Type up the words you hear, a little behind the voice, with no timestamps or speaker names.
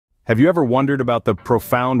Have you ever wondered about the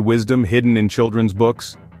profound wisdom hidden in children's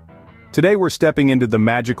books? Today we're stepping into the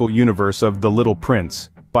magical universe of The Little Prince,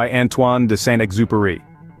 by Antoine de Saint-Exupéry.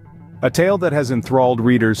 A tale that has enthralled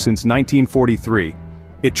readers since 1943,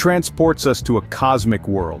 it transports us to a cosmic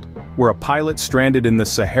world, where a pilot stranded in the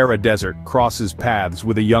Sahara Desert crosses paths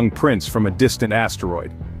with a young prince from a distant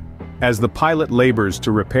asteroid. As the pilot labors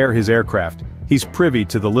to repair his aircraft, he's privy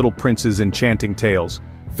to the little prince's enchanting tales,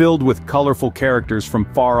 filled with colorful characters from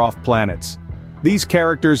far-off planets. These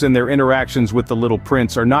characters and their interactions with the little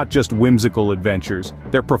prince are not just whimsical adventures,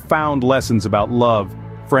 they're profound lessons about love,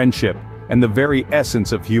 friendship, and the very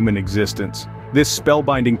essence of human existence. This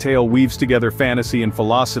spellbinding tale weaves together fantasy and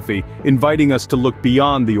philosophy, inviting us to look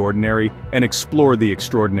beyond the ordinary and explore the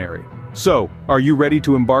extraordinary. So, are you ready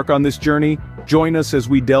to embark on this journey? Join us as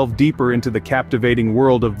we delve deeper into the captivating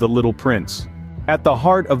world of The Little Prince. At the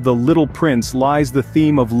heart of The Little Prince lies the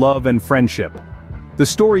theme of love and friendship. The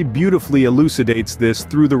story beautifully elucidates this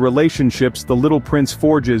through the relationships the little prince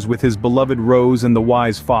forges with his beloved Rose and the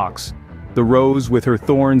wise fox. The Rose, with her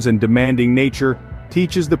thorns and demanding nature,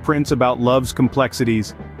 teaches the prince about love's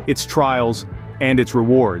complexities, its trials, and its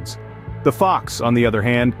rewards. The fox, on the other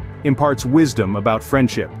hand, imparts wisdom about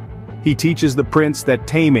friendship. He teaches the prince that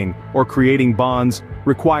taming, or creating bonds,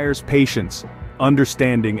 requires patience,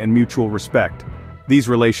 understanding, and mutual respect. These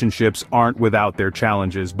relationships aren't without their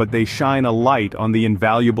challenges, but they shine a light on the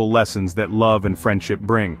invaluable lessons that love and friendship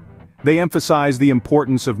bring. They emphasize the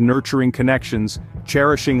importance of nurturing connections,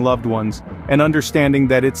 cherishing loved ones, and understanding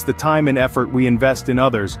that it's the time and effort we invest in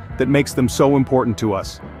others that makes them so important to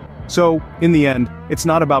us. So, in the end, it's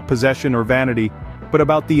not about possession or vanity, but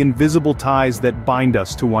about the invisible ties that bind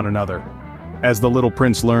us to one another. As the little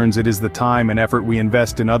prince learns, it is the time and effort we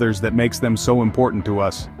invest in others that makes them so important to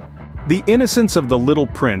us. The innocence of the little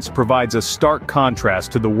prince provides a stark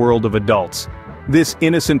contrast to the world of adults. This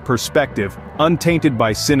innocent perspective, untainted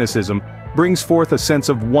by cynicism, brings forth a sense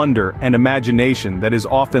of wonder and imagination that is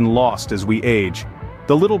often lost as we age.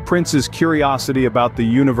 The little prince's curiosity about the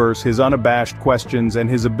universe, his unabashed questions, and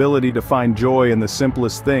his ability to find joy in the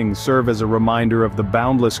simplest things serve as a reminder of the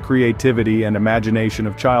boundless creativity and imagination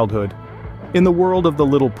of childhood. In the world of The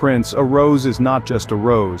Little Prince, a rose is not just a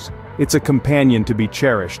rose. It's a companion to be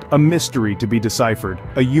cherished, a mystery to be deciphered,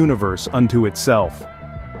 a universe unto itself.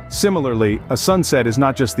 Similarly, a sunset is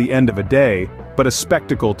not just the end of a day, but a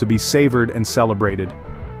spectacle to be savored and celebrated.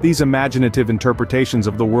 These imaginative interpretations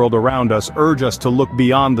of the world around us urge us to look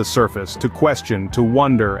beyond the surface, to question, to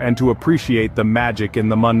wonder, and to appreciate the magic in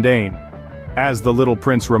the mundane. As The Little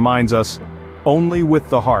Prince reminds us, only with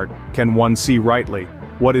the heart can one see rightly.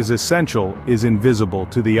 What is essential is invisible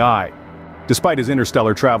to the eye. Despite his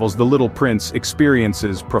interstellar travels, the little prince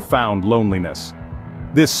experiences profound loneliness.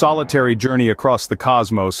 This solitary journey across the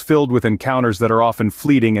cosmos, filled with encounters that are often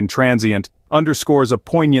fleeting and transient, underscores a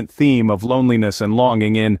poignant theme of loneliness and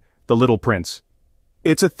longing in The Little Prince.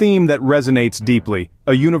 It's a theme that resonates deeply,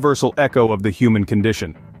 a universal echo of the human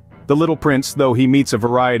condition. The little prince, though he meets a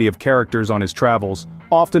variety of characters on his travels,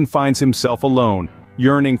 often finds himself alone,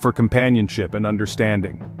 yearning for companionship and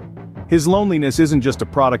understanding. His loneliness isn't just a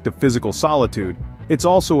product of physical solitude, it's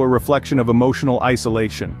also a reflection of emotional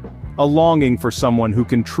isolation, a longing for someone who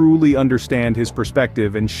can truly understand his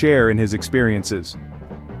perspective and share in his experiences.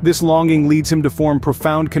 This longing leads him to form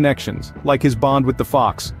profound connections, like his bond with the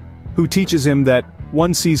fox, who teaches him that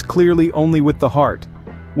one sees clearly only with the heart.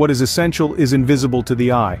 What is essential is invisible to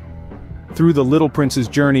the eye. Through the little prince's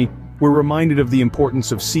journey, we're reminded of the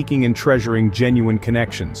importance of seeking and treasuring genuine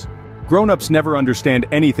connections. Grown-ups never understand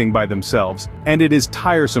anything by themselves, and it is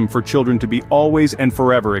tiresome for children to be always and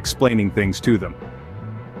forever explaining things to them.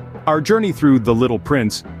 Our journey through The Little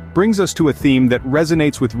Prince brings us to a theme that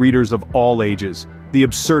resonates with readers of all ages: the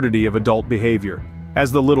absurdity of adult behavior.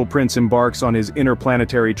 As the little prince embarks on his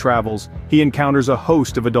interplanetary travels, he encounters a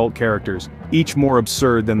host of adult characters, each more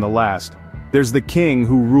absurd than the last. There's the king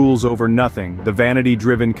who rules over nothing, the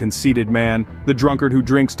vanity-driven conceited man, the drunkard who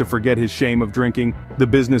drinks to forget his shame of drinking, the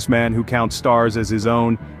businessman who counts stars as his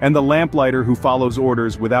own, and the lamplighter who follows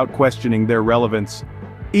orders without questioning their relevance.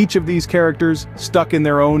 Each of these characters, stuck in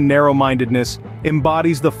their own narrow-mindedness,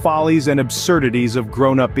 embodies the follies and absurdities of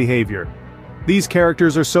grown-up behavior. These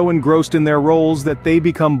characters are so engrossed in their roles that they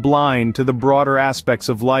become blind to the broader aspects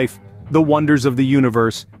of life, the wonders of the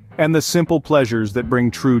universe, and the simple pleasures that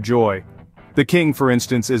bring true joy. The king, for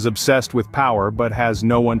instance, is obsessed with power but has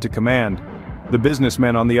no one to command. The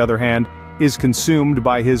businessman, on the other hand, is consumed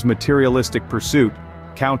by his materialistic pursuit,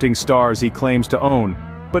 counting stars he claims to own,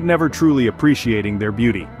 but never truly appreciating their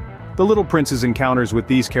beauty. The Little Prince's encounters with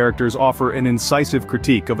these characters offer an incisive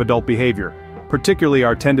critique of adult behavior. particularly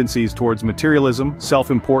our tendencies towards materialism,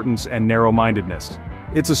 self-importance, and narrow-mindedness.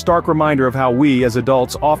 It's a stark reminder of how we, as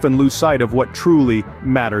adults, often lose sight of what truly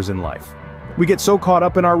matters in life. We get so caught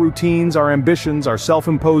up in our routines, our ambitions, our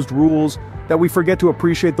self-imposed rules, that we forget to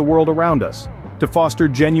appreciate the world around us, to foster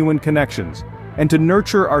genuine connections, and to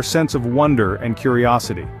nurture our sense of wonder and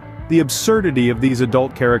curiosity. The absurdity of these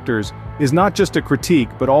adult characters is not just a critique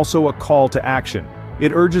but also a call to action.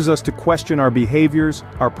 It urges us to question our behaviors,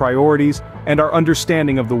 our priorities, and our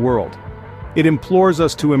understanding of the world. It implores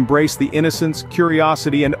us to embrace the innocence,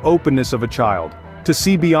 curiosity, and openness of a child, to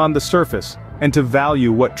see beyond the surface, and to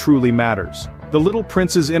value what truly matters. The Little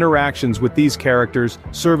Prince's interactions with these characters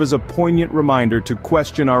serve as a poignant reminder to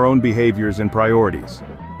question our own behaviors and priorities.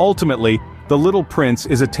 Ultimately, The Little Prince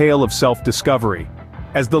is a tale of self-discovery.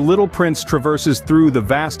 As the Little Prince traverses through the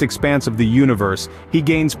vast expanse of the universe, he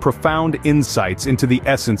gains profound insights into the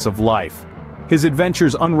essence of life. His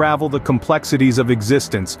adventures unravel the complexities of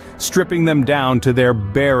existence, stripping them down to their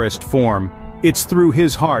barest form. It's through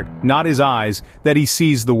his heart, not his eyes, that he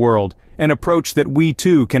sees the world, an approach that we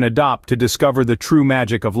too can adopt to discover the true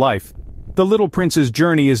magic of life. The Little Prince's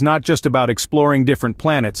journey is not just about exploring different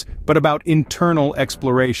planets, but about internal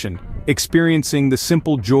exploration, experiencing the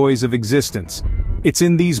simple joys of existence. It's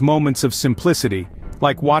in these moments of simplicity,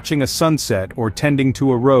 like watching a sunset or tending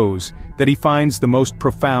to a rose, that he finds the most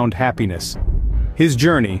profound happiness. His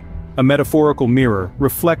journey, a metaphorical mirror,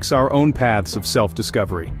 reflects our own paths of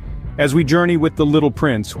self-discovery. As we journey with the Little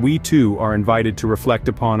Prince, we too are invited to reflect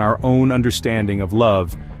upon our own understanding of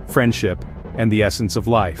love, friendship, and the essence of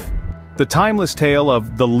life. The timeless tale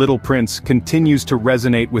of The Little Prince continues to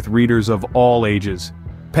resonate with readers of all ages.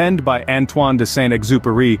 Penned by Antoine de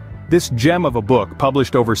Saint-Exupéry, this gem of a book,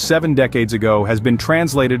 published over 7 decades ago, has been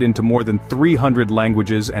translated into more than 300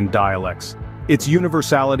 languages and dialects. Its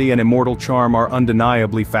universality and immortal charm are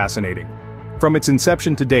undeniably fascinating. From its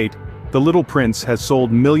inception to date, The Little Prince has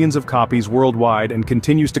sold millions of copies worldwide and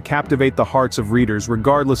continues to captivate the hearts of readers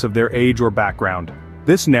regardless of their age or background.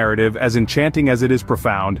 This narrative, as enchanting as it is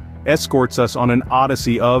profound, escorts us on an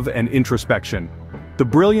odyssey of and introspection. The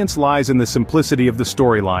brilliance lies in the simplicity of the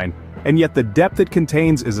storyline, and yet the depth it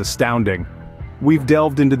contains is astounding. We've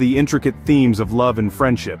delved into the intricate themes of love and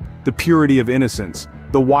friendship, the purity of innocence,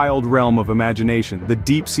 the wild realm of imagination, the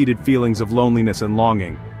deep-seated feelings of loneliness and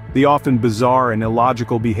longing, the often bizarre and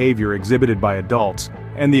illogical behavior exhibited by adults,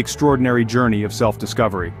 and the extraordinary journey of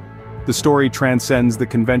self-discovery. The story transcends the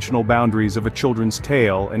conventional boundaries of a children's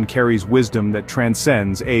tale and carries wisdom that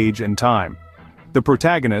transcends age and time. The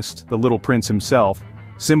protagonist, the Little Prince himself,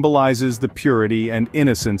 symbolizes the purity and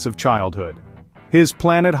innocence of childhood. His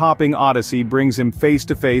planet-hopping odyssey brings him face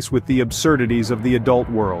to face with the absurdities of the adult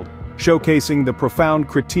world, showcasing the profound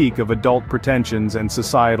critique of adult pretensions and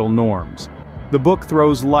societal norms. The book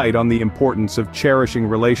throws light on the importance of cherishing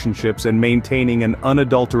relationships and maintaining an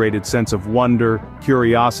unadulterated sense of wonder,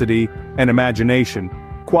 curiosity, and imagination,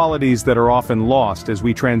 qualities that are often lost as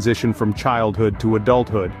we transition from childhood to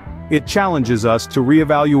adulthood. It challenges us to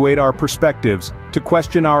reevaluate our perspectives, to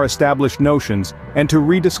question our established notions, and to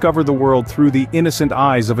rediscover the world through the innocent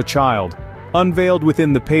eyes of a child. Unveiled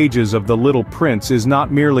within the pages of The Little Prince is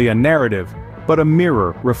not merely a narrative, but a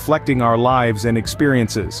mirror reflecting our lives and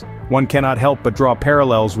experiences. One cannot help but draw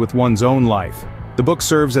parallels with one's own life. The book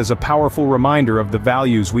serves as a powerful reminder of the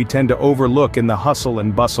values we tend to overlook in the hustle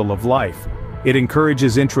and bustle of life. It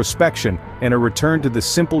encourages introspection and a return to the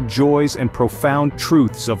simple joys and profound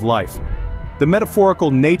truths of life. The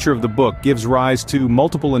metaphorical nature of the book gives rise to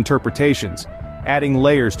multiple interpretations, adding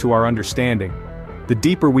layers to our understanding. The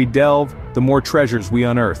deeper we delve, the more treasures we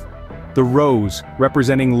unearth. The rose,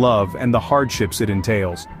 representing love and the hardships it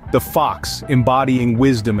entails. The fox, embodying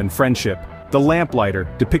wisdom and friendship. The lamplighter,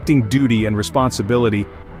 depicting duty and responsibility.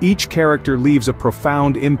 Each character leaves a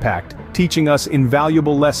profound impact, teaching us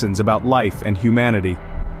invaluable lessons about life and humanity.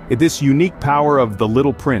 This unique power of The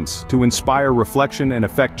Little Prince to inspire reflection and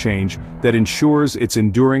affect change that ensures its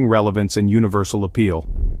enduring relevance and universal appeal.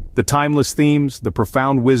 The timeless themes, the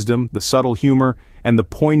profound wisdom, the subtle humor, and the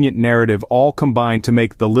poignant narrative all combine to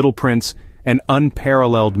make The Little Prince an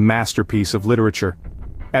unparalleled masterpiece of literature.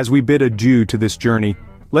 As we bid adieu to this journey,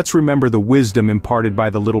 let's remember the wisdom imparted by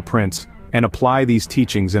The Little Prince, and apply these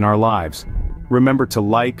teachings in our lives. Remember to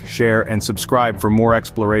like, share, and subscribe for more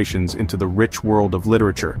explorations into the rich world of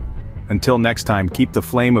literature. Until next time, keep the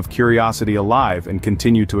flame of curiosity alive and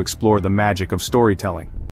continue to explore the magic of storytelling.